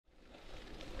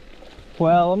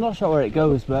Well, I'm not sure where it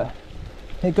goes, but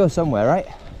it goes somewhere, right?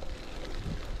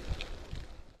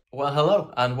 Well,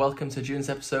 hello and welcome to June's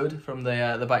episode from the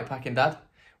Bikepacking Dad.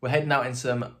 We're heading out in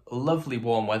some lovely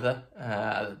warm weather,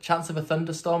 chance of a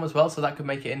thunderstorm as well, so that could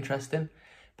make it interesting.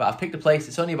 But I've picked a place,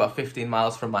 it's only about 15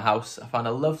 miles from my house. I found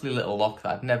a lovely little loch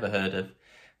that I've never heard of.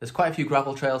 There's quite a few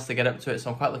gravel trails to get up to it, so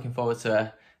I'm quite looking forward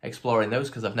to exploring those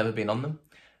because I've never been on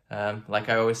them. Like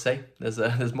I always say,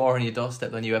 there's more on your doorstep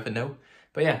than you ever know.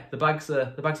 But yeah, the bags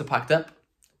are packed up.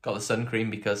 Got the sun cream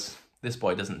because this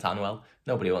boy doesn't tan well.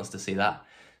 Nobody wants to see that.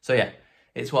 So yeah,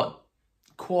 it's what,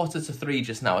 2:45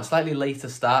 just now. A slightly later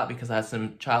start because I had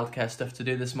some childcare stuff to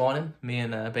do this morning. Me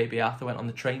and baby Arthur went on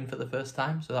the train for the first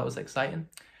time, so that was exciting.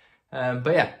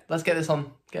 But yeah, let's get this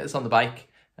on the bike,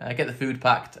 get the food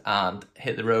packed and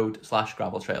hit the road /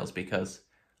 gravel trails because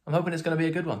I'm hoping it's going to be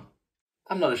a good one.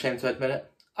 I'm not ashamed to admit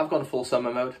it. I've gone full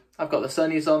summer mode. I've got the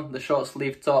sunnies on, the short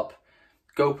sleeve top,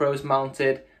 GoPro's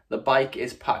mounted, the bike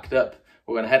is packed up.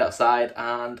 We're going to head outside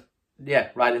and yeah,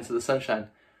 ride into the sunshine.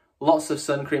 Lots of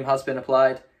sun cream has been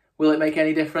applied. Will it make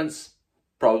any difference?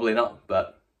 Probably not,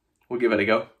 but we'll give it a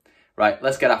go. Right,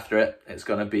 let's get after it. It's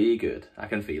going to be good. I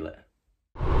can feel it.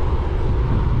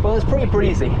 Well, it's pretty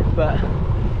breezy, but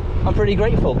I'm pretty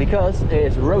grateful because it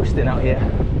is roasting out here.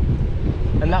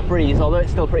 And that breeze, although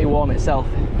it's still pretty warm itself,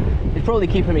 is probably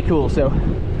keeping me cool, so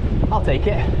I'll take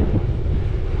it.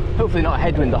 Hopefully not a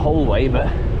headwind the whole way, but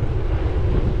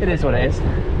it is what it is.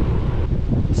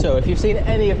 So if you've seen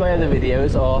any of my other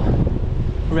videos or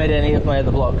read any of my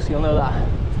other blogs, you'll know that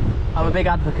I'm a big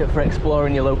advocate for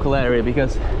exploring your local area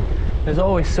because there's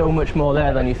always so much more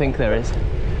there than you think there is.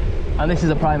 And this is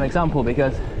a prime example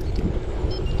because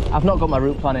I've not got my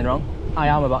route planning wrong. I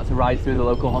am about to ride through the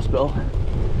local hospital,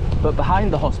 but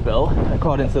behind the hospital,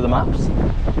 according to the maps,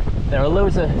 there are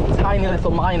loads of tiny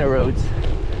little minor roads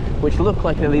which look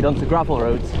like they lead onto gravel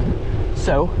roads.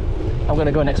 So I'm going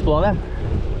to go and explore them.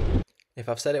 If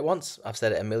I've said it once, I've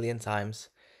said it a million times.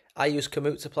 I use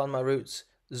Komoot to plan my routes.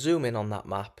 Zoom in on that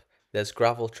map. There's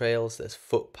gravel trails, there's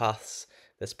footpaths,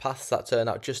 there's paths that turn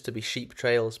out just to be sheep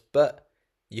trails, but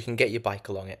you can get your bike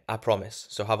along it, I promise.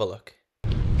 So have a look.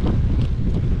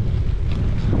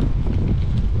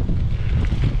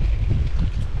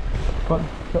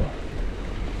 Go.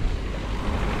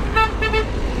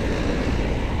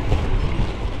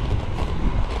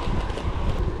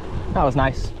 That was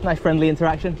nice friendly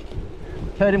interaction.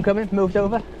 Heard him coming, moved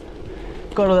over,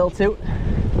 got a little toot.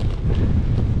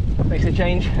 Makes a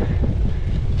change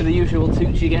to the usual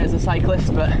toots you get as a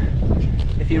cyclist, but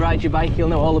if you ride your bike, you'll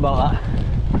know all about that.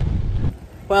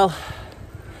 Well,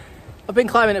 I've been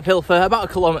climbing uphill for about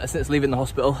 1 kilometre since leaving the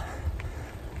hospital.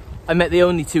 I met the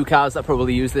only 2 cars that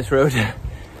probably use this road,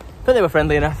 but they were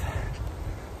friendly enough.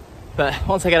 But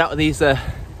once I get out of these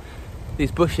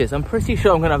bushes, I'm pretty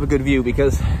sure I'm going to have a good view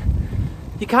because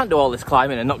you can't do all this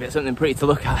climbing and not get something pretty to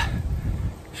look at.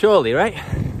 Surely, right?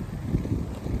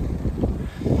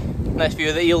 Nice view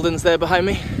of the Eildons there behind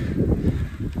me.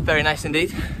 Very nice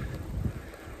indeed.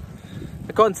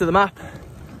 According to the map,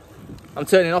 I'm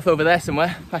turning off over there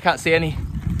somewhere. I can't see any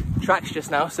tracks just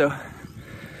now, so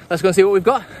let's go and see what we've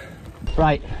got.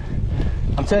 Right,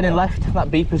 I'm turning left,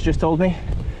 that beep has just told me,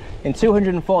 in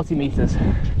 240 metres.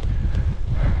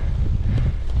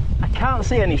 I can't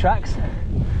see any tracks.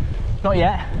 Not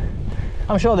yet.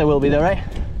 I'm sure there will be though, right?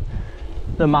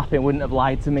 The mapping wouldn't have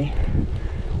lied to me.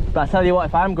 But I tell you what,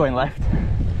 if I'm going left,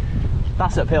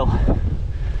 that's uphill.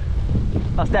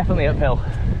 That's definitely uphill.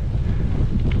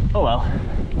 Oh well.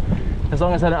 As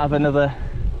long as I don't have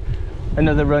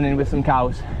another run in with some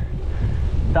cows.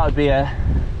 That would be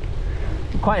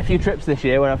quite a few trips this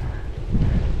year where I've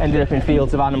ended up in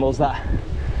fields of animals that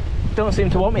don't seem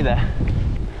to want me there.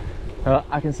 But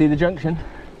I can see the junction.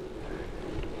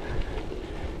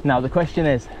 Now the question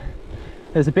is,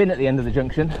 there's a bin at the end of the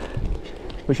junction,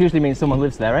 which usually means someone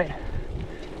lives there, right?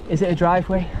 Is it a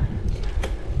driveway?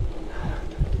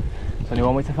 There's only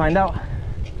one way to find out.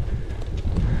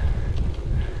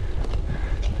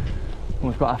 And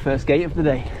we've got our first gate of the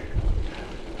day.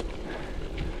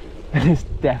 It is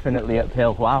definitely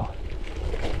uphill, wow.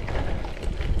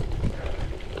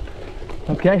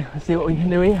 Okay, let's see what we can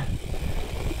do here.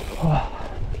 Oh.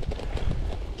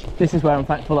 This is where I'm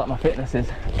thankful that my fitness is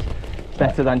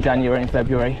better than January and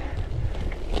February.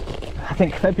 I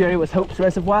think February was Hope's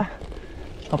Reservoir.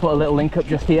 I'll put a little link up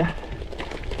just here.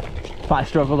 But I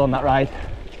struggled on that ride.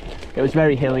 It was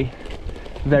very hilly,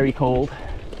 very cold,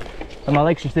 and my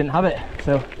legs just didn't have it.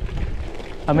 So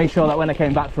I made sure that when I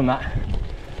came back from that,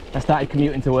 I started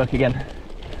commuting to work again.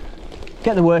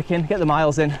 Get the work in, get the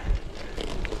miles in,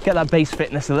 get that base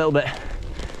fitness a little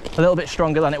bit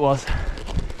stronger than it was.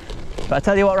 But I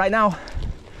tell you what, right now,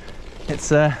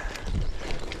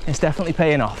 it's definitely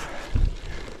paying off.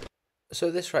 So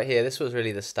this right here, this was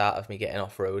really the start of me getting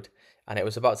off-road, and it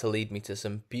was about to lead me to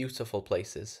some beautiful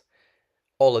places.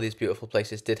 All of these beautiful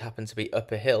places did happen to be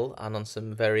up a hill and on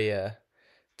some very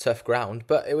tough ground,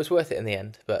 but it was worth it in the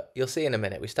end. But you'll see in a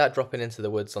minute. We start dropping into the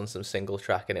woods on some single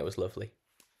track, and it was lovely.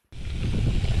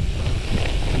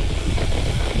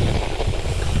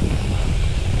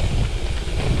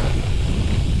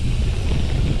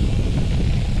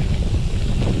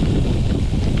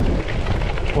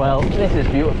 Well, this is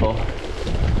beautiful.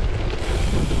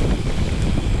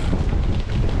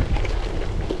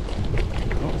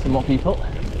 Oh, some more people.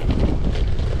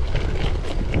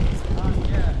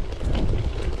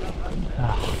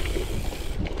 Oh.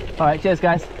 Alright, cheers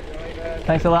guys.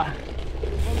 Thanks a lot.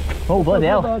 Oh, bloody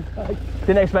hell.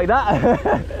 Didn't expect that.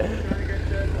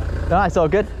 Alright, it's all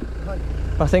good.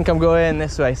 I think I'm going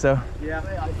this way, so.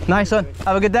 Yeah. Nice one.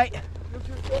 Have a good day.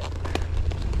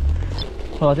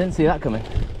 Well, I didn't see that coming.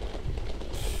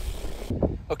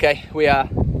 Okay, we're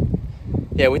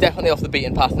definitely off the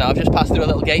beaten path now. I've just passed through a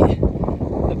little gate.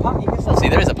 The path, you can still see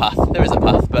there is a path, but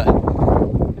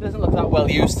it doesn't look that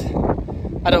well used.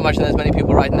 I don't imagine there's many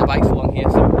people riding their bikes along here,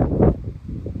 so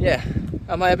yeah.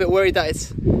 Am I a bit worried that it's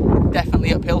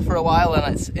definitely uphill for a while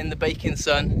and it's in the baking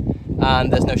sun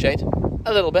and there's no shade?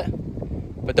 A little bit,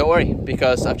 but don't worry,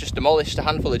 because I've just demolished a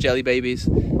handful of jelly babies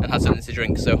and had something to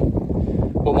drink, so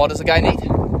what more does the guy need?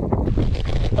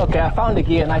 Okay, I found a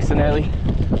gear nice and early.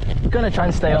 I'm gonna try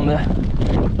and stay on the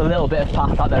little bit of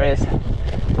path that there is.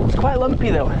 It's quite lumpy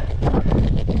though.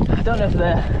 I don't know if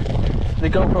the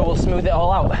GoPro will smooth it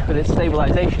all out with its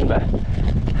stabilisation, but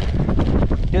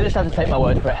you'll just have to take my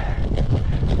word for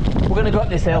it. We're gonna go up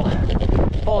this hill,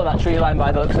 follow that tree line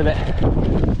by the looks of it,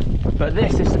 but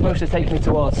this is supposed to take me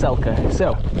towards Sike,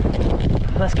 so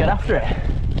let's get after it.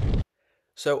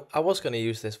 So I was going to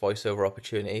use this voiceover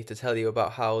opportunity to tell you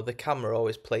about how the camera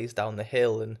always plays down the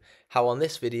hill and how on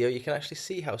this video you can actually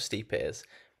see how steep it is.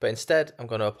 But instead I'm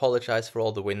going to apologise for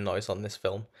all the wind noise on this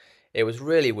film. It was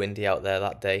really windy out there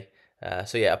that day.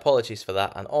 So yeah, apologies for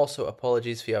that, and also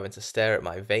apologies for you having to stare at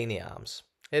my veiny arms.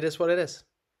 It is what it is.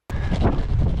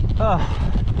 Oh,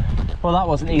 well that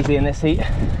wasn't easy in this heat.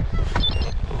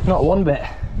 Not one bit.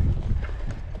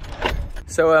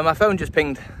 So my phone just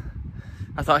pinged.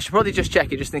 I thought I should probably just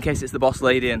check it just in case it's the boss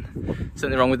lady and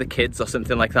something wrong with the kids or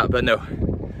something like that, but no.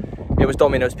 It was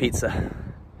Domino's pizza.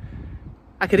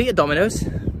 I could eat a Domino's,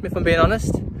 if I'm being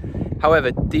honest.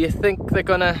 However, do you think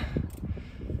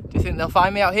they'll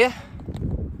find me out here?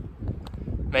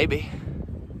 Maybe.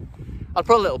 I'll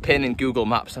put a little pin in Google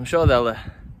Maps. I'm sure they'll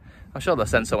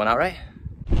send someone out, right?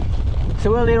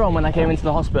 So earlier on when I came into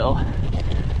the hospital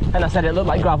and I said it looked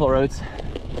like gravel roads,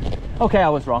 okay, I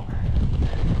was wrong.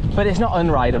 But it's not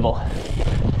unrideable.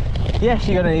 Yes,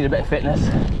 you're gonna need a bit of fitness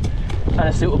and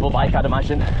a suitable bike, I'd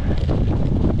imagine.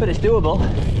 But it's doable,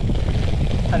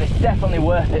 and it's definitely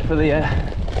worth it for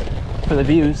the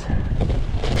views.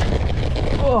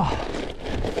 Oh,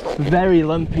 very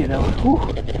lumpy though. Whew.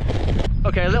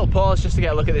 Okay, a little pause just to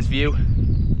get a look at this view.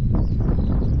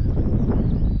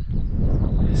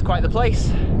 It's quite the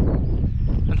place.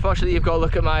 Unfortunately, you've got to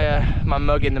look at my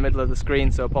mug in the middle of the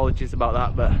screen, so apologies about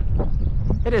that, but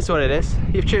it is what it is.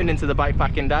 You've tuned into the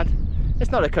Bikepacking Dad. It's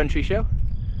not a country show.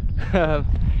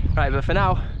 Right, but for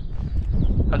now,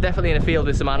 I'm definitely in a field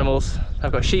with some animals.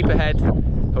 I've got sheep ahead,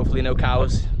 hopefully no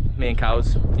cows. Me and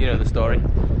cows, you know the story.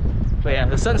 But yeah,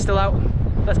 the sun's still out.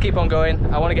 Let's keep on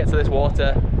going. I want to get to this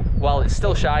water while it's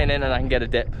still shining and I can get a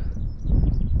dip.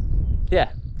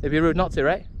 Yeah, it'd be rude not to,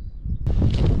 right?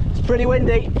 It's pretty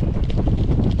windy.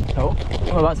 Oh,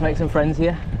 I'm about to make some friends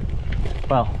here.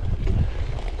 Well,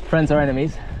 friends are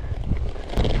enemies.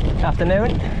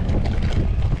 Afternoon.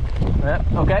 Yeah,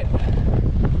 okay.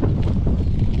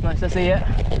 Nice to see you.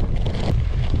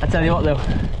 I tell you what though,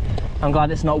 I'm glad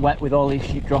it's not wet with all these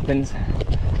sheep droppings.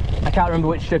 I can't remember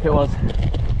which trip it was.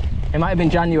 It might have been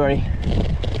January,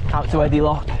 out to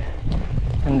Loch,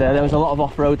 and there was a lot of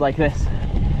off-road like this.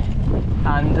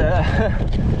 And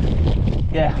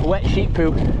yeah, wet sheep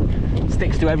poo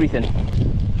sticks to everything.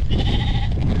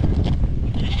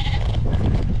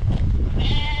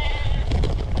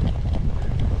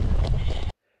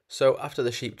 So after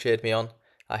the sheep cheered me on,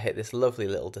 I hit this lovely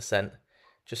little descent,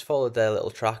 just followed their little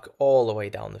track all the way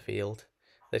down the field.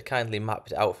 They'd kindly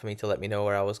mapped it out for me to let me know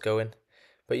where I was going.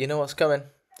 But you know what's coming?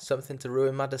 Something to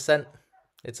ruin my descent.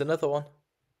 It's another one.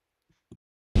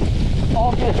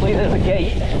 Obviously there's a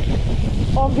gate.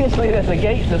 Obviously there's a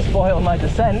gate to spoil my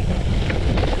descent.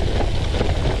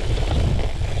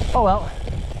 Oh well.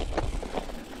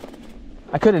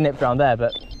 I could have nipped around there,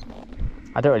 but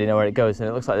I don't really know where it goes, and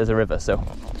it looks like there's a river, so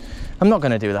I'm not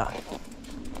going to do that.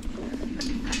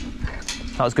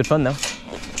 That was good fun though.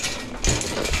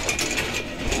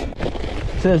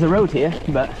 So there's a road here,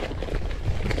 but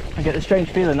I get the strange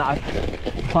feeling that I've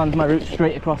planned my route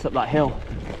straight across up that hill.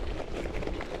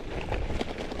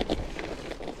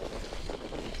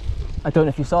 I don't know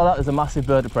if you saw that, there's a massive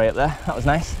bird of prey up there. That was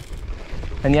nice.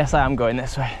 And yes, I am going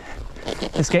this way.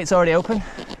 This gate's already open,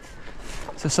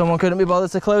 so someone couldn't be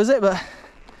bothered to close it, but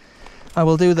I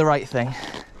will do the right thing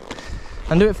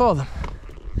and do it for them.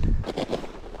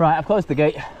 Right, I've closed the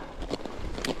gate.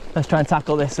 Let's try and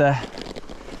tackle this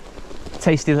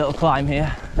tasty little climb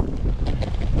here.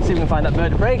 See if we can find that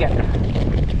bird of prey again.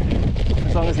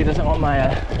 As long as he doesn't want my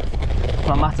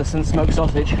Matterson smoked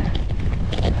sausage.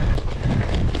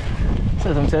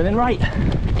 Says I'm turning right.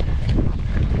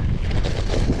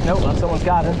 Nope, that's someone's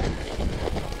garden.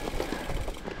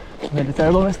 I made a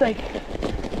terrible mistake.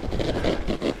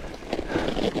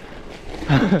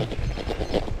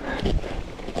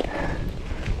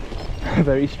 A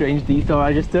very strange detour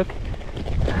I just took.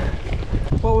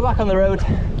 Well, we're back on the road,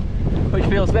 which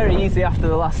feels very easy after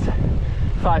the last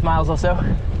 5 miles or so.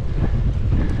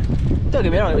 Don't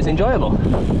get me wrong, it was enjoyable.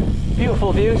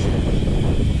 Beautiful views,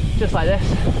 just like this.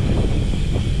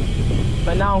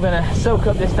 But now I'm going to soak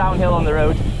up this downhill on the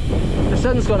road. The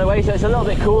sun's gone away, so it's a little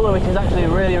bit cooler, which is actually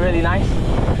really, really nice.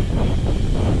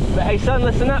 But hey sun,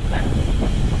 listen up.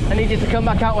 I need you to come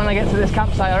back out when I get to this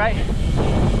campsite, alright?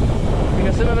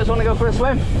 Because some of us want to go for a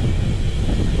swim.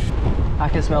 I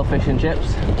can smell fish and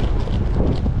chips.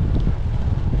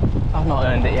 I've not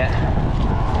earned it yet.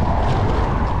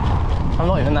 I'm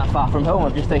not even that far from home,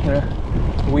 I've just taken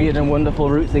a weird and wonderful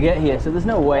route to get here, so there's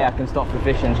no way I can stop for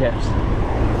fish and chips.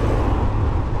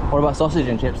 What about sausage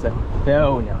and chips though?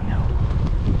 No, no, no.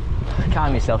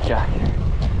 Calm yourself, Jack.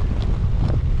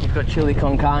 You've got chili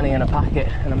con carne in a packet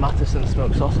and a Matterson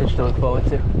smoked sausage to look forward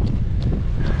to.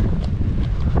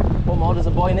 What more does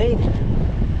a boy need?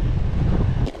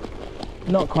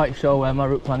 Not quite sure where my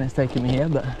route plan is taking me here,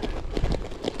 but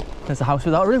there's a house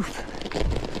without a roof.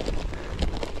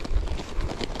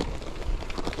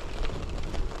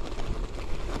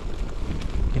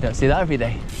 You don't see that every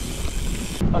day.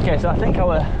 Okay, so I think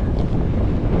our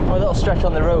little stretch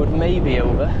on the road may be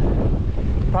over.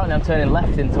 Apparently I'm turning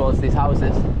left in towards these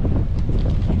houses.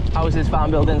 Houses,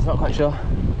 farm buildings, not quite sure.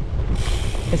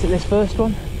 Is it this first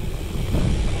one?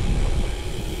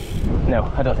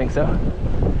 No, I don't think so.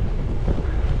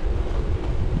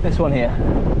 This one here.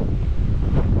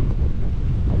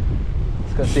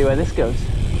 Let's go see where this goes.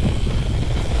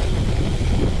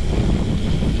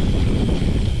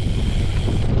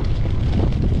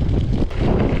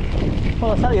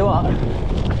 Well, I'll tell you what,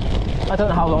 I don't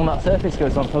know how long that surface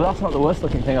goes on for, but that's not the worst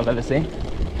looking thing I've ever seen.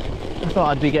 I thought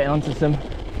I'd be getting onto some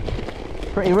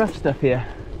pretty rough stuff here.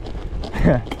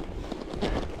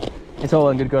 It's all well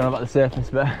and good going on about the surface,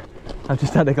 but I've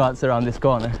just had a glance around this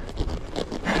corner.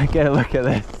 Get a look at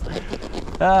this.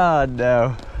 Oh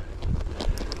no.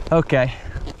 Okay.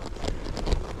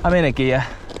 I'm in a gear.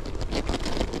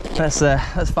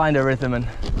 Let's find a rhythm and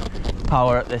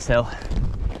power up this hill.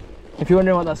 If you're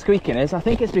wondering what that squeaking is, I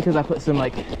think it's because I put some,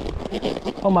 like,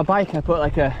 on my bike I put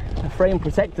like a frame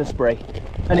protector spray,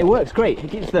 and it works great. It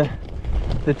keeps the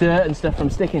dirt and stuff from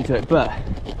sticking to it, but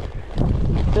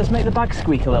it does make the bag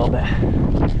squeak a little bit.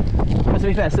 But to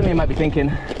be fair, some of you might be thinking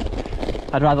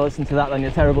I'd rather listen to that than your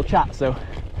terrible chat, so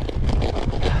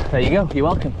there you go, you're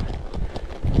welcome.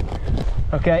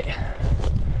 Okay,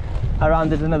 I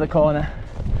rounded another corner.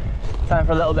 Time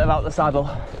for a little bit of out the saddle.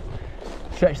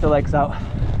 Stretch the legs out,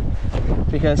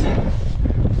 because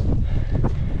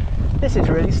this is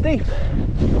really steep.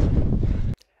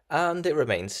 And it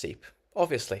remains steep,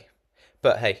 obviously.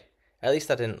 But hey, at least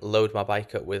I didn't load my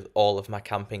bike up with all of my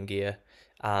camping gear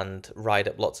and ride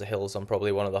up lots of hills on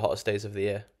probably one of the hottest days of the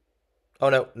year. Oh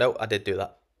no, I did do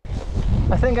that.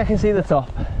 I think I can see the top.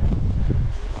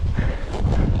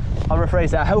 I'll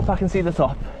rephrase it, I hope I can see the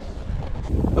top.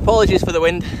 Apologies for the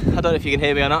wind, I don't know if you can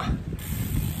hear me or not,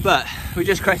 but we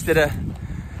just crested a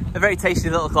very tasty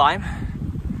little climb.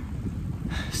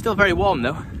 Still very warm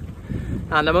though,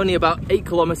 and I'm only about 8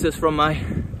 kilometers from my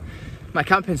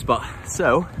camping spot,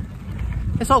 so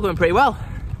it's all going pretty well.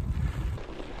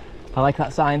 I like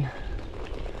that sign.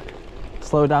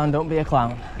 Slow down, don't be a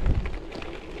clown.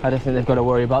 I don't think they've got to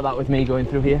worry about that with me going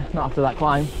through here, not after that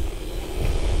climb.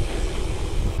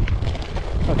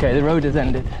 Okay, the road has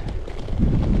ended.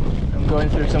 I'm going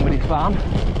through somebody's farm.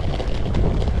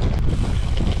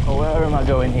 Oh, where am I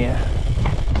going here?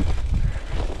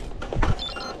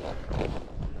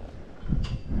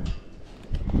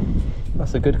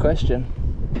 That's a good question.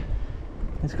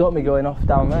 It's got me going off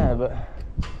down there, but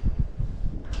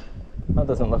That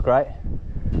doesn't look right.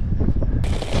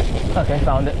 Okay,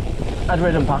 found it. I'd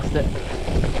ridden past it.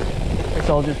 It's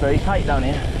all just very tight down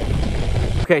here.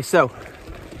 Okay, so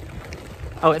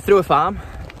I went through a farm,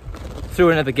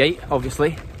 through another gate,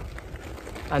 obviously,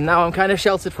 and now I'm kind of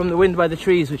sheltered from the wind by the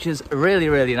trees, which is really,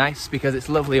 really nice because it's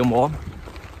lovely and warm.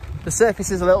 The surface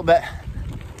is a little bit,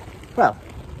 well,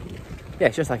 yeah,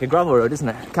 it's just like a gravel road, isn't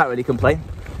it? Can't really complain.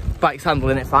 Bike's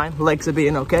handling it fine, legs are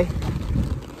being okay.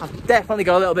 I've definitely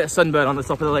got a little bit of sunburn on the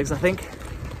top of the legs, I think.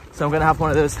 So I'm gonna have one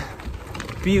of those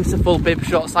beautiful bib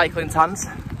short cycling tans.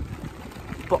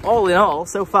 But all in all,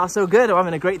 so far so good. I'm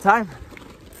having a great time.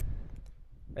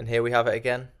 And here we have it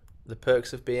again. The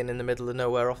perks of being in the middle of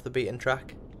nowhere off the beaten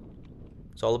track.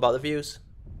 It's all about the views.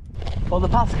 Well, the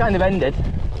path's kind of ended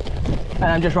and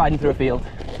I'm just riding through a field.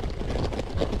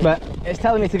 But it's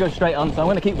telling me to go straight on, so I'm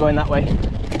gonna keep going that way.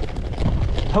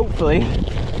 Hopefully,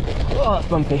 oh, that's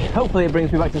bumpy. Hopefully it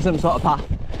brings me back to some sort of path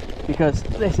because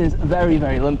this is very,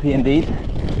 very lumpy indeed.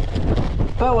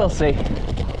 But we'll see.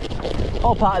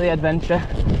 All part of the adventure.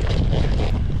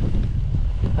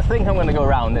 I think I'm gonna go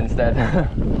round instead.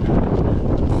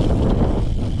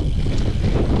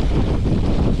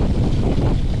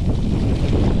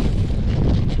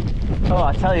 Oh,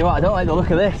 I tell you what, I don't like the look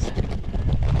of this.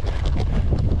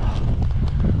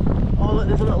 Oh look,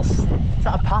 there's a little, is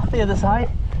that a path the other side?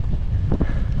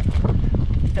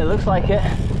 It looks like it.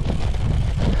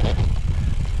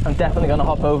 I'm definitely gonna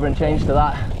hop over and change to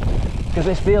that because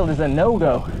this field is a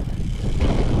no-go.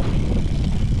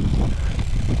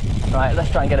 Right,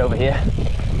 let's try and get over here.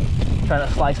 Trying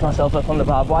to slice myself up on the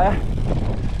barbed wire.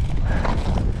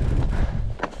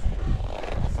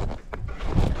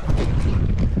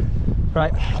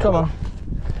 Right, come on.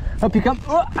 Up you come.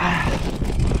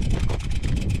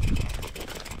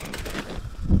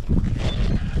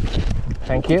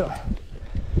 Thank you.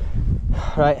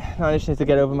 Right, now I just need to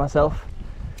get over myself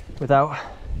without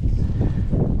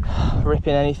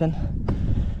ripping anything.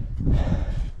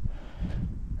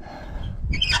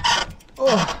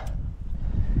 Oh.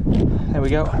 There we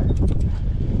go.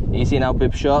 Easy now,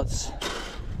 bib shorts.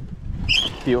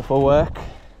 Beautiful work.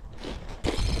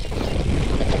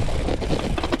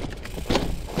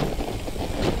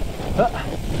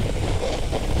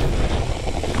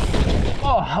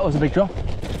 Oh, that was a big drop.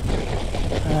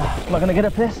 Am I going to get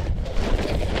up this?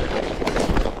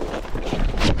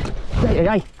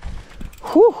 Hey.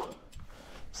 Whew.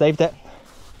 Saved it.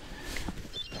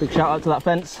 Big shout out to that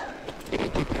fence.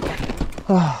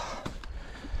 Oh.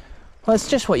 Well, it's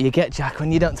just what you get, Jack,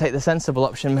 when you don't take the sensible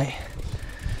option, mate.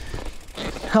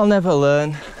 I'll never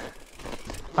learn.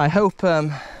 I hope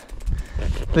the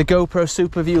GoPro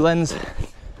Super View lens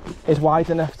is wide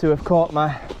enough to have caught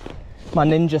my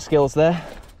ninja skills there,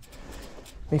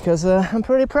 because I'm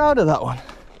pretty proud of that one.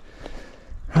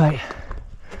 Right,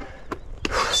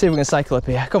 see if we can cycle up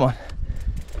here. Come on.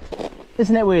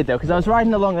 Isn't it weird though, because I was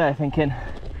riding along there thinking,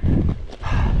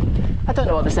 I don't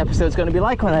know what this episode's going to be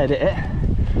like when I edit it.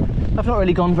 I've not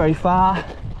really gone very far.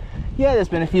 Yeah, there's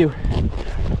been a few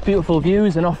beautiful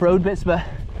views and off-road bits, but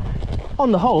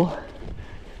on the whole,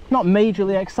 not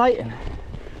majorly exciting.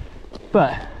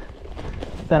 But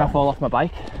then I fall off my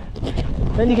bike.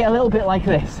 Then you get a little bit like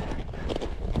this,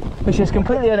 which is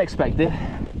completely unexpected,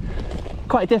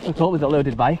 quite difficult with a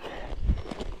loaded bike,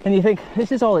 and you think,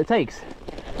 this is all it takes.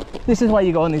 This is why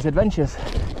you go on these adventures.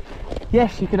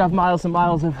 Yes, you could have miles and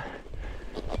miles of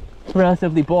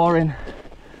relatively boring,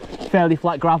 fairly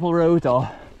flat gravel road or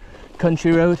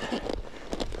country road,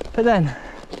 but then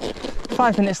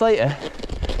 5 minutes later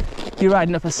you're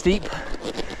riding up a steep,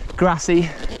 grassy,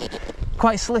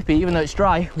 quite slippy even though it's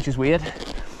dry, which is weird,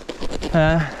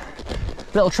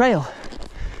 little trail.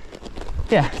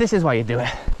 Yeah, this is why you do it.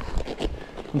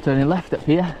 I'm turning left up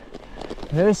here.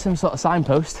 There is some sort of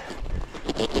signpost.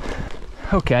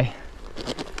 Okay.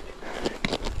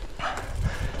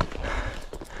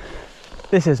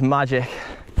 This is magic.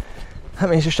 Let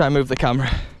me just try and move the camera.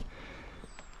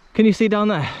 Can you see down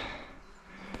there?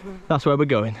 That's where we're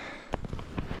going.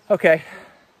 Okay.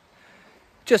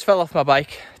 Just fell off my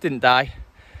bike, didn't die.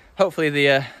 Hopefully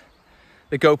the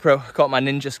GoPro caught my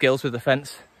ninja skills with the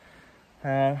fence.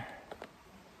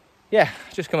 Yeah,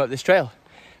 just come up this trail.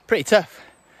 Pretty tough.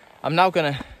 I'm now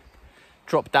gonna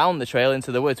drop down the trail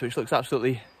into the woods, which looks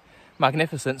absolutely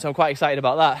magnificent, so I'm quite excited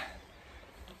about that.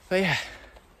 But yeah,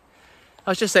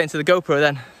 I was just saying to the GoPro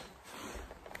then,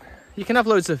 you can have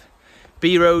loads of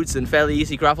B roads and fairly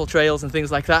easy gravel trails and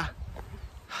things like that.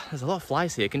 There's a lot of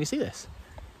flies here, can you see this?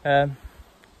 And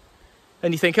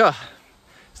you think, oh,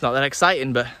 it's not that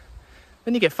exciting, but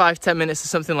then you get 5-10 minutes or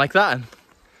something like that, and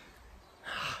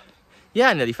yeah,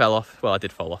 I nearly fell off. Well, I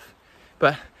did fall off,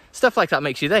 but stuff like that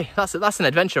makes your day. That's an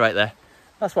adventure right there.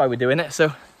 That's why we're doing it.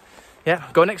 So yeah,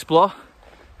 go and explore,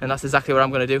 and that's exactly what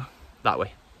I'm going to do that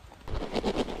way.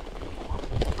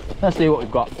 Let's see what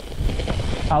we've got.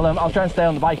 I'll try and stay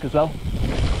on the bike as well.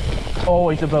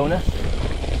 Always a bonus.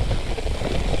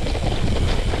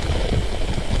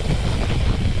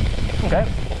 Okay.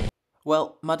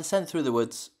 Well, my descent through the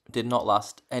woods did not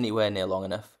last anywhere near long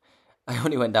enough. I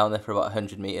only went down there for about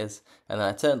 100 metres, and then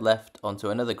I turned left onto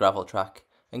another gravel track,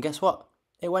 and guess what?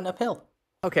 It went uphill.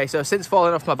 Okay, so since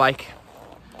falling off my bike,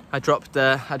 I dropped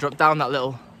down that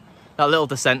little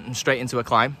descent and straight into a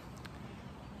climb.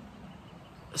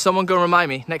 Someone go and remind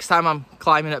me, next time I'm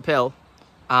climbing uphill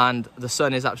and the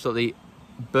sun is absolutely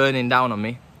burning down on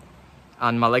me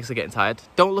and my legs are getting tired,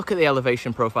 don't look at the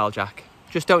elevation profile, Jack.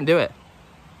 Just don't do it.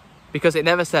 Because it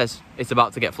never says it's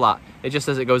about to get flat. It just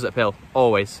says it goes uphill,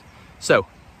 always. So,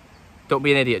 don't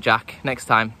be an idiot, Jack. Next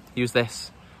time, use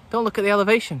this. Don't look at the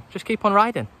elevation, just keep on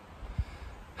riding.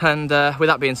 And with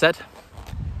that being said,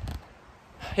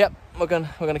 yep, we're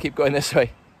gonna keep going this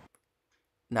way.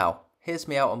 Now, here's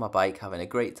me out on my bike having a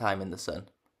great time in the sun.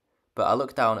 But I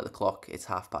look down at the clock, it's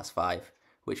 5:30,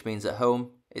 which means at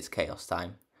home, it's chaos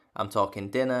time. I'm talking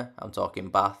dinner, I'm talking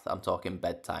bath, I'm talking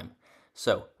bedtime.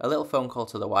 So, a little phone call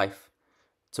to the wife,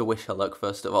 to wish her luck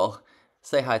first of all,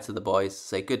 say hi to the boys,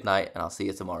 say good night, and I'll see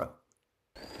you tomorrow.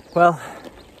 Well,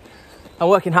 I'm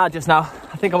working hard just now.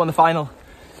 I think I'm on the final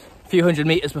few hundred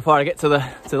metres before I get to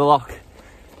the loch.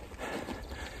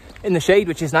 In the shade,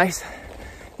 which is nice.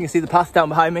 You can see the path down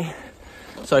behind me.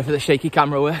 Sorry for the shaky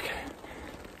camera work.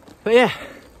 But yeah,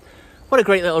 what a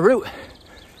great little route.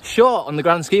 Short on the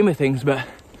grand scheme of things, but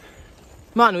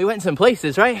man, we went some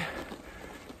places, right?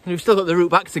 And we've still got the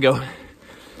route back to go.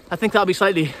 I think that'll be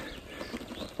slightly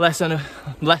less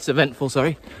eventful,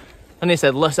 sorry. And they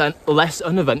said less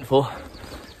uneventful,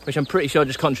 which I'm pretty sure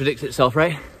just contradicts itself,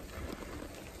 right?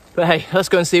 But hey, let's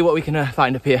go and see what we can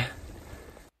find up here.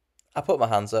 I put my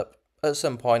hands up. At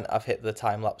some point, I've hit the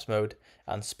time-lapse mode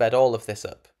and sped all of this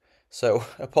up. So,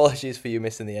 apologies for you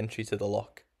missing the entry to the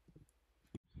loch.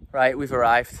 Right, we've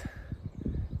arrived.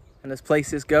 And as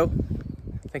places go,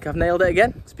 I think I've nailed it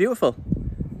again. It's beautiful.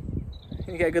 You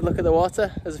can get a good look at the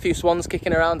water. There's a few swans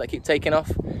kicking around that keep taking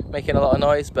off, making a lot of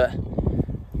noise, but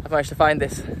I've managed to find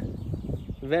this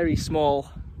very small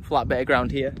flat bit of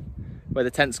ground here where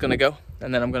the tent's gonna go,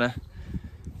 and then I'm gonna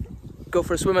go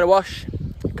for a swim and a wash,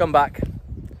 come back,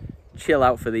 chill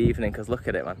out for the evening, because look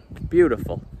at it, man, it's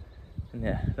beautiful. And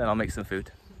yeah, then I'll make some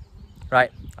food.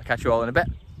 Right, I'll catch you all in a bit.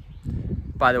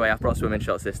 By the way, I've brought swimming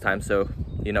shorts this time, so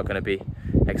you're not going to be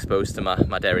exposed to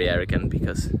my derriere again,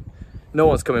 because no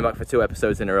one's coming back for 2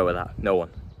 episodes in a row with that, no one.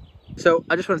 So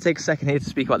I just want to take a second here to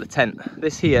speak about the tent.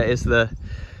 This here is the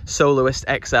Soloist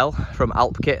XL from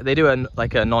Alp Kit. They do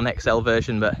a non-XL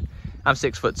version, but I'm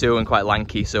 6'2" and quite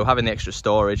lanky, so having the extra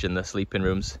storage and the sleeping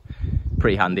room's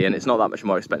pretty handy, and it's not that much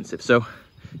more expensive. So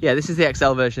yeah, this is the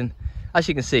XL version. As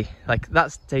you can see, like,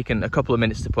 that's taken a couple of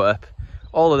minutes to put up.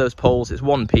 All of those poles, it's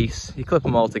one piece. You clip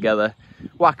them all together,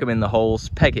 whack them in the holes,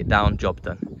 peg it down, job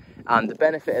done. And the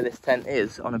benefit of this tent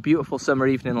is, on a beautiful summer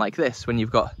evening like this, when you've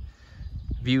got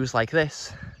views like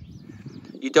this,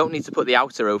 you don't need to put the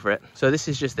outer over it. So this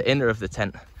is just the inner of the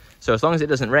tent. So as long as it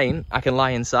doesn't rain, I can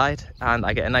lie inside and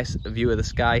I get a nice view of the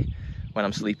sky when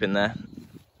I'm sleeping there.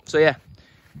 So yeah,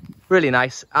 really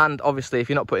nice. And obviously if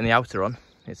you're not putting the outer on,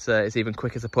 it's even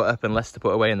quicker to put up and less to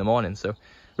put away in the morning. So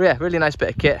yeah, really nice bit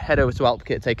of kit. Head over to Alp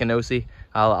Kit, take a nosy.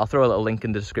 I'll throw a little link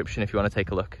in the description if you want to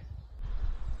take a look.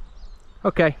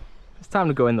 Okay, it's time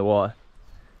to go in the water.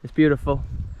 It's beautiful.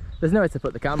 There's nowhere to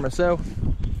put the camera, so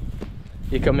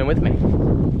you're coming with me.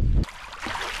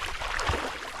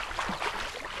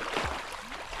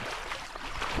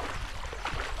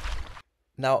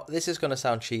 Now, this is going to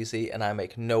sound cheesy and I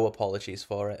make no apologies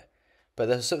for it, but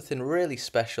there's something really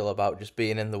special about just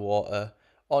being in the water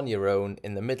on your own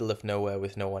in the middle of nowhere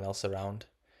with no one else around.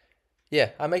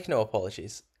 Yeah, I make no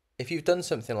apologies. If you've done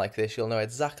something like this, you'll know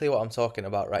exactly what I'm talking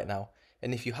about right now,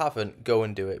 and if you haven't, go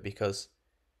and do it, because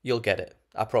you'll get it.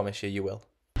 I promise you, you will.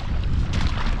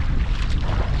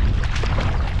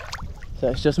 So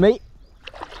it's just me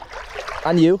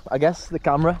and you, I guess, the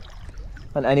camera,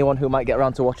 and anyone who might get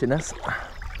around to watching this.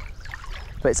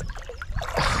 But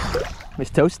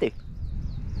it's toasty.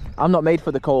 I'm not made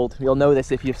for the cold. You'll know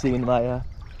this if you've seen my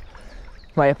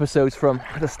my episodes from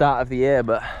the start of the year,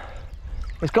 but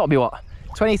it's got to be what,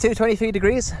 22, 23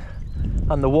 degrees,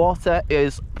 and the water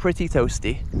is pretty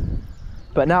toasty.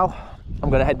 But now I'm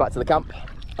going to head back to the camp.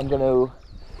 I'm going to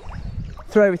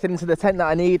throw everything into the tent that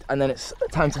I need, and then it's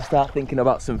time to start thinking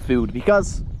about some food,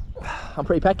 because I'm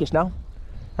pretty peckish now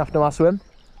after my swim.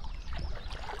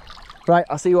 Right,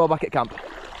 I'll see you all back at camp.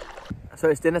 So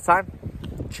it's dinner time.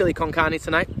 Chili con carne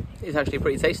tonight. It's actually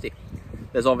pretty tasty.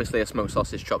 There's obviously a smoked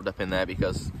sausage chopped up in there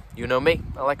because you know me,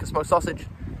 I like a smoked sausage.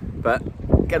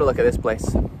 But get a look at this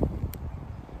place.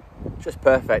 Just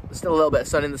perfect. There's still a little bit of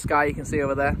sun in the sky you can see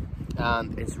over there,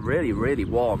 and it's really, really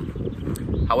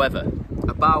warm. However,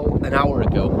 about an hour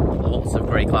ago, lots of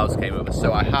grey clouds came over,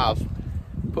 so I have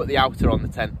put the outer on the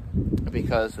tent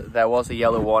because there was a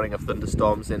yellow warning of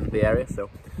thunderstorms in the area, so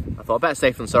I thought better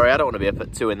safe than sorry. I don't want to be up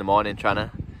at 2 in the morning trying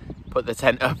to put the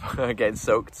tent up getting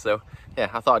soaked, so yeah,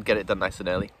 I thought I'd get it done nice and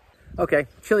early. Okay,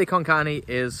 chili con carne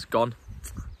is gone.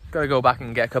 Gotta go back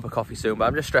and get a cup of coffee soon, but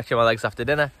I'm just stretching my legs after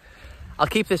dinner. I'll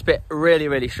keep this bit really,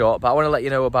 really short, but I want to let you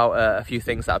know about a few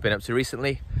things that I've been up to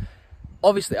recently.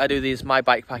 Obviously, I do these My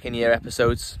Bikepacking Year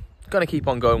episodes. Gonna keep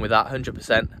on going with that,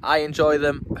 100%. I enjoy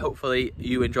them. Hopefully,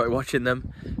 you enjoy watching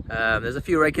them. There's a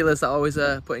few regulars that always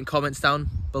putting comments down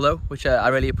below, which I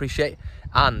really appreciate.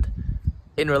 And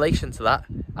in relation to that,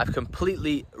 I've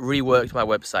completely reworked my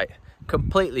website.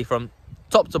 Completely from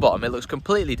top to bottom. It looks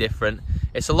completely different.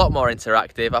 It's a lot more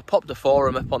interactive. I popped a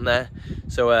forum up on there.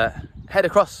 So head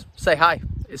across, say hi.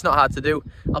 It's not hard to do.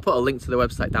 I'll put a link to the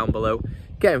website down below.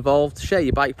 Get involved, share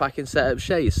your bikepacking setup,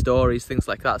 share your stories, things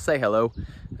like that. Say hello.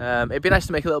 It'd be nice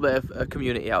to make a little bit of a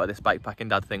community out of this bikepacking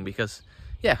dad thing because,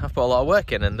 yeah, I've put a lot of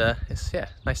work in, and it's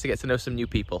nice to get to know some new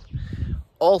people.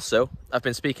 Also, I've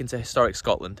been speaking to Historic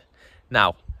Scotland.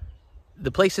 Now,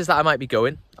 the places that I might be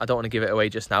going, I don't want to give it away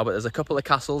just now, but there's a couple of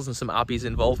castles and some abbeys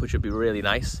involved, which would be really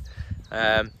nice.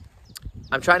 I'm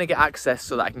trying to get access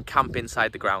so that I can camp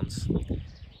inside the grounds.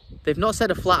 They've not said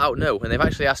a flat out no, and they've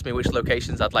actually asked me which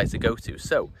locations I'd like to go to,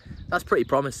 so that's pretty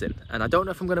promising. And I don't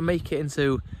know if I'm going to make it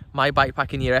into My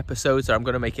Bikepacking Year episodes or I'm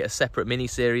going to make it a separate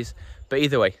mini-series, but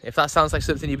either way, if that sounds like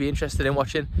something you'd be interested in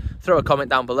watching, throw a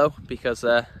comment down below because,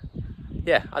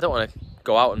 yeah, I don't want to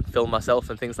go out and film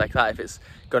myself and things like that. If it's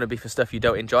going to be for stuff you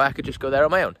don't enjoy, I could just go there on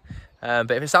my own.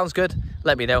 But if it sounds good,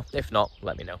 let me know. If not,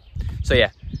 let me know. So yeah,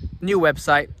 new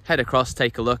website, head across,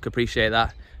 take a look, appreciate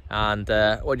that. And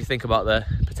what do you think about the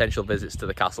potential visits to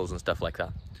the castles and stuff like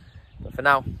that? But for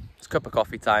now, it's cup of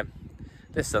coffee time.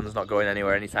 This sun's not going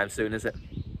anywhere anytime soon, is it?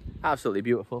 Absolutely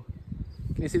beautiful.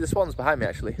 Can you see the swans behind me,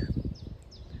 actually?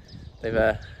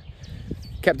 They've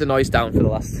kept the noise down for the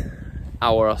last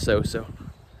hour or so, so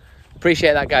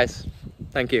appreciate that, guys.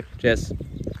 Thank you. Cheers.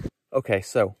 Okay,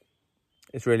 so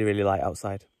it's really, really light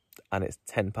outside, and it's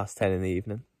 10 past 10 in the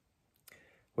evening,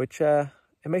 which it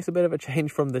makes a bit of a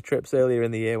change from the trips earlier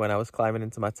in the year when I was climbing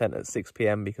into my tent at 6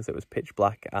 PM because it was pitch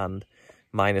black and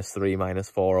 -3,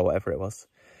 -4 or whatever it was.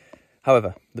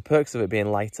 However, the perks of it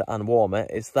being lighter and warmer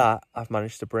is that I've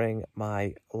managed to bring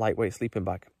my lightweight sleeping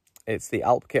bag. It's the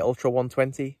Alpkit Ultra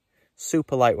 120,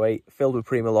 super lightweight, filled with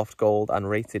Primaloft Gold and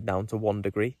rated down to 1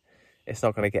 degree. It's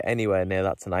not going to get anywhere near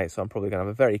that tonight, so I'm probably going to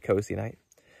have a very cozy night.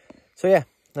 So yeah,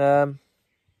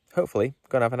 hopefully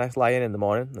going to have a nice lie-in the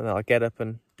morning, and then I'll get up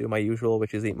and do my usual,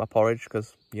 which is eat my porridge,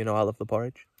 because you know I love the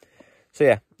porridge. So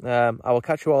yeah, I will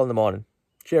catch you all in the morning.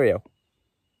 Cheerio.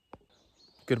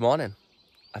 Good morning.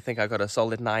 I think I got a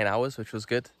solid 9 hours, which was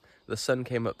good. The sun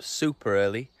came up super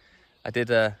early. I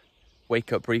did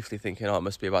wake up briefly thinking, oh, it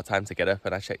must be about time to get up,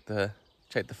 and I checked the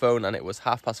phone, and it was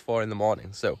 4:30 in the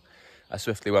morning, so I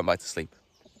swiftly went back to sleep.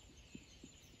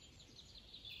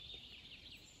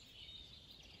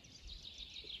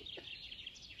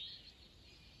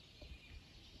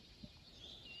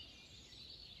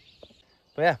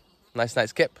 But yeah, nice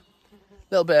night's kip.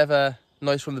 A little bit of a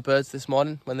noise from the birds this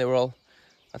morning when they were all,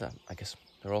 I guess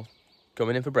they're all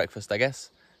coming in for breakfast, I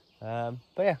guess. But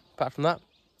yeah, apart from that,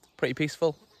 pretty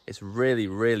peaceful. It's really,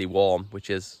 really warm, which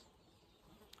is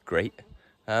great.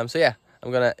 So yeah,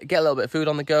 I'm going to get a little bit of food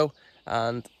on the go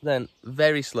and then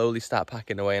very slowly start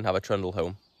packing away and have a trundle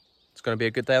home. It's going to be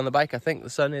a good day on the bike. I think the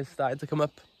sun is starting to come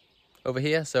up over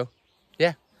here. So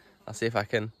yeah, I'll see if I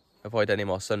can avoid any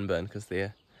more sunburn because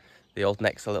the old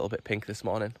neck's a little bit pink this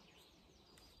morning.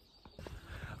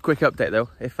 Quick update though,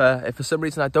 if for some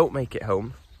reason I don't make it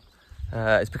home,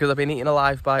 it's because I've been eaten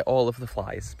alive by all of the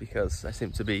flies, because I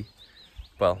seem to be,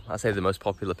 well, I say the most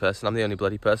popular person. I'm the only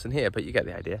bloody person here, but you get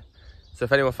the idea. So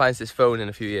if anyone finds this phone in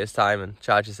a few years' time and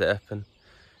charges it up and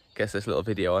gets this little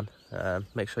video on,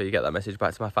 make sure you get that message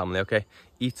back to my family, okay?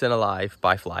 Eaten alive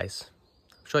by flies.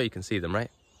 I'm sure you can see them, right?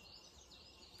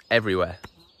 Everywhere.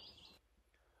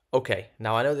 Okay,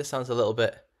 now I know this sounds a little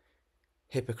bit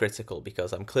hypocritical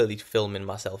because I'm clearly filming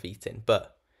myself eating,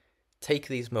 but take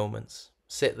these moments,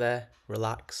 sit there,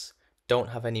 relax, don't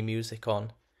have any music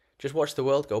on, just watch the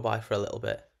world go by for a little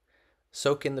bit.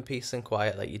 Soak in the peace and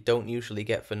quiet that you don't usually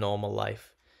get for normal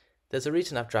life. There's a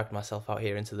reason I've dragged myself out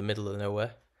here into the middle of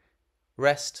nowhere.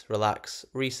 Rest, relax,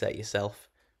 reset yourself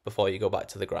before you go back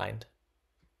to the grind.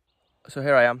 So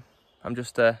here I am. I'm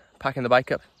just packing the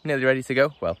bike up, nearly ready to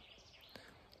go. Well,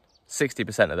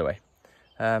 60% of the way.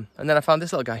 And then I found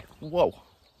this little guy. Whoa.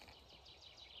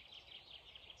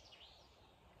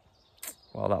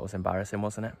 Well, that was embarrassing,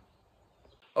 wasn't it?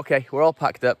 Okay, we're all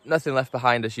packed up. Nothing left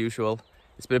behind as usual.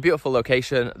 It's been a beautiful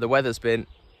location. The weather's been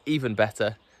even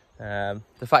better.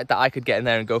 The fact that I could get in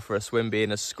there and go for a swim,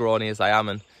 being as scrawny as I am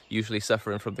and usually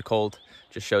suffering from the cold,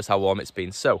 just shows how warm it's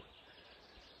been. So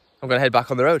I'm going to head back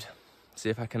on the road, see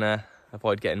if I can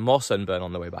avoid getting more sunburn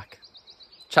on the way back.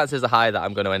 Chances are high that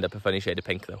I'm going to end up a funny shade of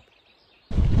pink though.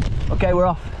 Okay, we're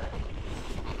off.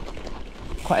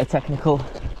 Quite a technical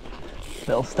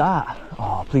little start.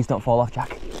 Oh, please don't fall off,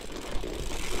 Jack.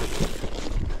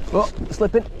 Oh,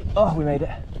 slipping. Oh, we made it.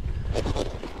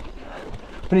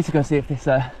 We need to go see if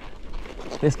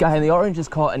this guy in the orange has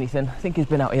caught anything. I think he's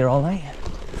been out here all night.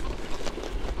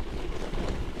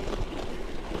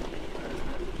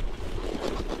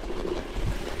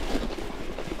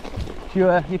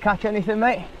 Did you catch anything,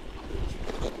 mate?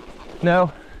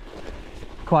 No?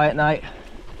 Quiet night.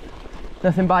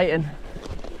 Nothing biting?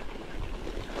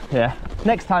 Yeah.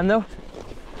 Next time though,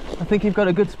 I think you've got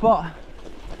a good spot.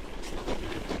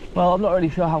 Well, I'm not really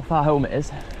sure how far home it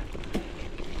is.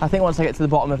 I think once I get to the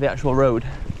bottom of the actual road,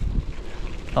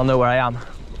 I'll know where I am.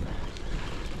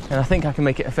 And I think I can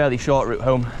make it a fairly short route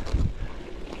home,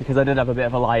 because I did have a bit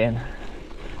of a lie-in,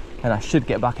 and I should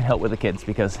get back and help with the kids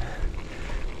because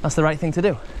that's the right thing to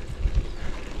do.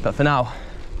 But for now,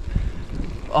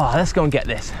 oh, let's go and get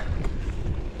this.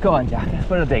 Go on, Jack, let's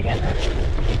put a dig in.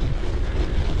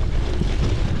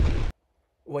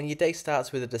 When your day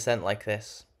starts with a descent like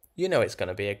this, you know it's going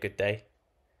to be a good day.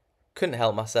 Couldn't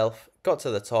help myself, got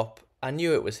to the top. I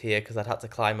knew it was here because I'd had to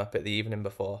climb up it the evening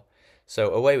before.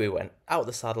 So away we went, out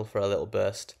the saddle for a little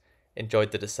burst.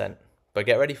 Enjoyed the descent, but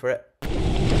get ready for it.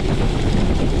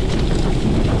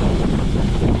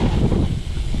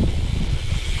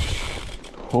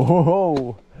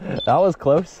 Whoa, that was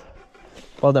close.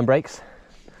 Well done, brakes.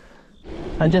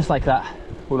 And just like that,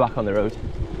 we're back on the road.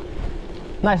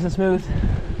 Nice and smooth.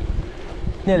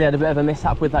 Nearly had a bit of a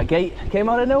mishap with that gate. Came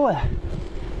out of nowhere.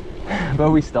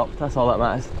 But we stopped, that's all that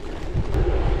matters.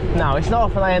 Now, it's not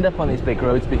often I end up on these big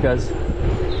roads because,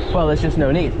 well, there's just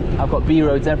no need. I've got B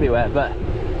roads everywhere, but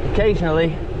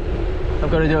occasionally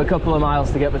I've got to do a couple of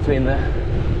miles to get between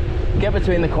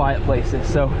the quiet places.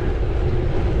 So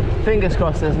fingers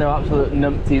crossed there's no absolute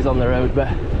numpties on the road,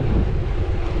 but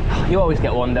you always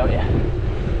get one, don't you?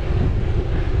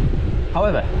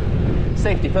 However,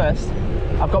 safety first.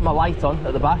 I've got my light on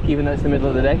at the back, even though it's the middle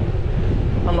of the day.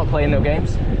 I'm not playing no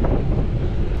games.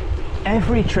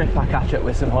 Every trip I catch up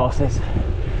with some horses,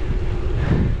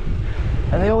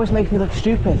 and they always make me look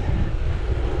stupid.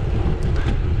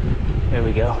 Here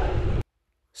we go.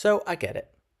 So I get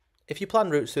it. If you plan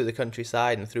routes through the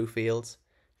countryside and through fields,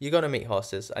 you're going to meet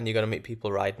horses and you're going to meet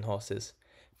people riding horses.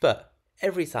 But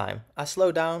every time I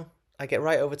slow down, I get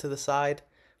right over to the side,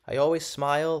 I always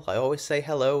smile, I always say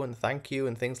hello and thank you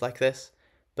and things like this.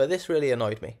 But this really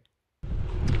annoyed me.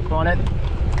 Morning.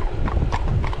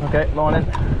 Okay, morning.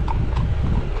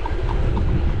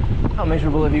 How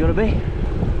miserable have you got to be?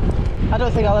 I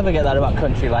don't think I'll ever get that about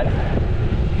country life.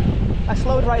 I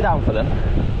slowed right down for them,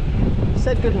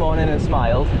 said good morning and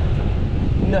smiled.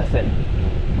 Nothing.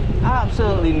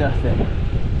 Absolutely nothing.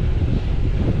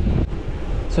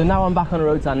 So now I'm back on the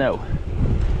roads I know.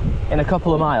 In a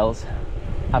couple of miles,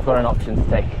 I've got an option to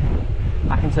take.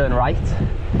 I can turn right,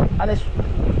 and it's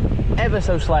ever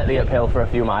so slightly uphill for a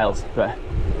few miles, but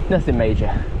nothing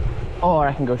major. Or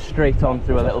I can go straight on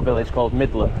through a little village called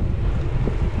Midlam.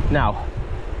 Now,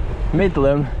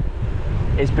 Midlam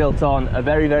is built on a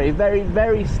very, very, very,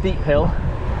 very steep hill.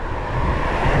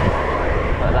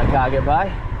 Let that car get by.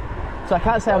 So I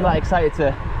can't say I'm that excited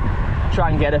to try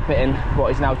and get up it in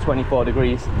what is now 24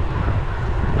 degrees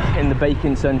in the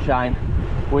baking sunshine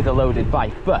with a loaded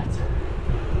bike, but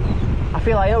I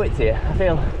feel I owe it to you. I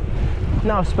feel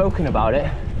now I've spoken about it,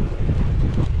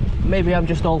 maybe I'm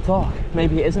just all talk.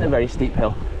 Maybe it isn't a very steep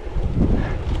hill.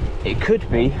 It could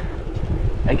be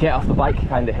a get off the bike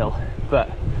kind of hill, but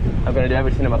I'm going to do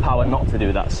everything in my power not to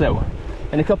do that. So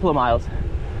in a couple of miles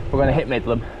we're going to hit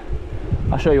Midlam.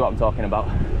 I'll show you what I'm talking about.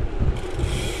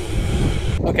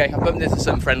 Okay, I bumped into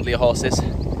some friendlier horses.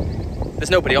 There's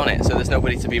nobody on it, so there's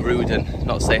nobody to be rude and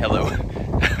not say hello.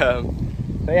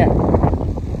 But yeah,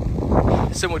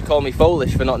 some would call me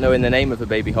foolish for not knowing the name of a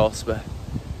baby horse, but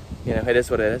you know, it is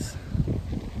what it is.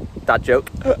 Dad joke.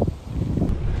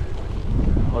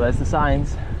 Well, there's the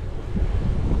signs.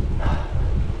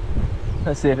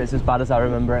 Let's see if it's as bad as I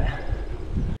remember it.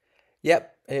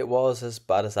 Yep, it was as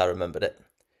bad as I remembered it.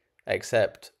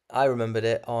 Except I remembered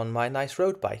it on my nice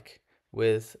road bike,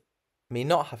 with me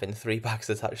not having 3 bags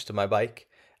attached to my bike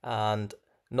and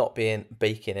not being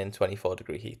baking in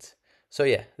 24-degree heat. So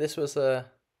yeah, this was a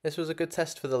good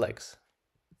test for the legs.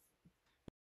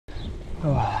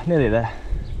 Oh, nearly there,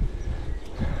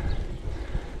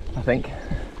 I think.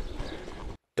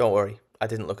 Don't worry, I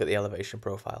didn't look at the elevation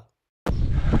profile.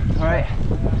 Alright,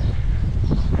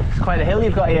 it's quite a hill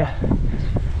you've got here.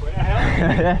 Quite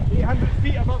a hill? 800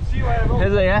 feet above sea level.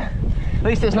 Is it, yeah? At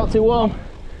least it's not too warm.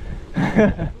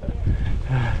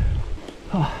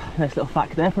 Oh, nice little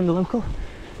fact there from the local.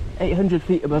 800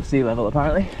 feet above sea level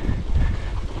apparently.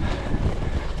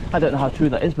 I don't know how true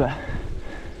that is, but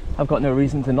I've got no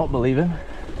reason to not believe him.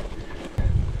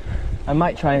 I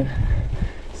might try and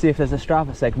see if there's a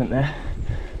Strava segment there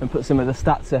and put some of the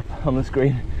stats up on the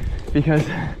screen, because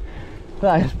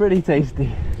that is pretty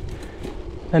tasty.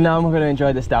 And now I'm going to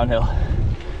enjoy this downhill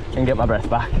and get my breath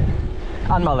back,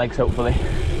 and my legs hopefully.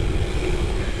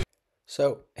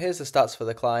 So here's the stats for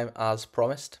the climb as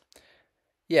promised.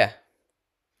 Yeah,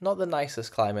 not the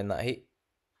nicest climb in that heat.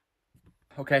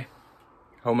 Okay,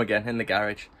 home again in the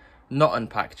garage. Not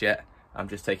unpacked yet. I'm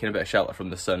just taking a bit of shelter from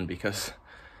the sun because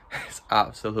it's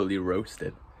absolutely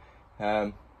roasted.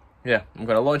 Yeah, I'm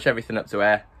going to launch everything up to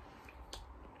air.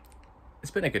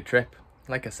 It's been a good trip.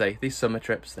 Like I say, these summer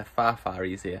trips, they're far, far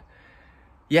easier.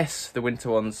 Yes, the winter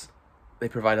ones, they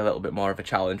provide a little bit more of a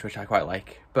challenge, which I quite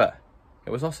like. But it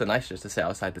was also nice just to sit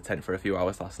outside the tent for a few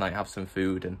hours last night, have some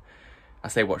food, and I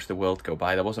say watch the world go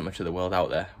by. There wasn't much of the world out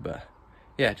there, but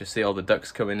yeah, just see all the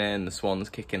ducks coming in, the swans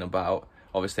kicking about.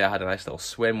 Obviously, I had a nice little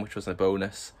swim, which was a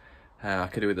bonus. I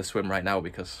could do with a swim right now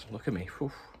because, look at me,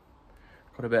 whew,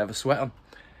 got a bit of a sweat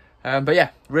on. But yeah,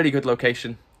 really good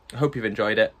location. I hope you've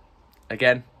enjoyed it.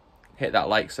 Again, hit that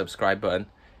like, subscribe button.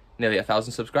 Nearly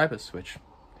 1,000 subscribers, which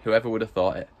whoever would have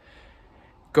thought it.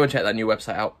 Go and check that new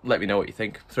website out. Let me know what you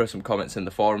think. Throw some comments in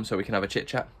the forum so we can have a chit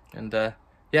chat. And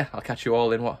yeah, I'll catch you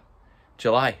all in what?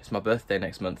 July. It's my birthday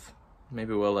next month.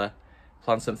 Maybe we'll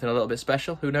plan something a little bit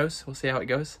special. Who knows? We'll see how it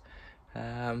goes.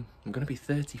 I'm going to be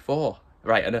 34.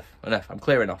 Right, enough. I'm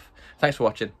clearing off. Thanks for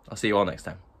watching. I'll see you all next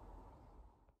time.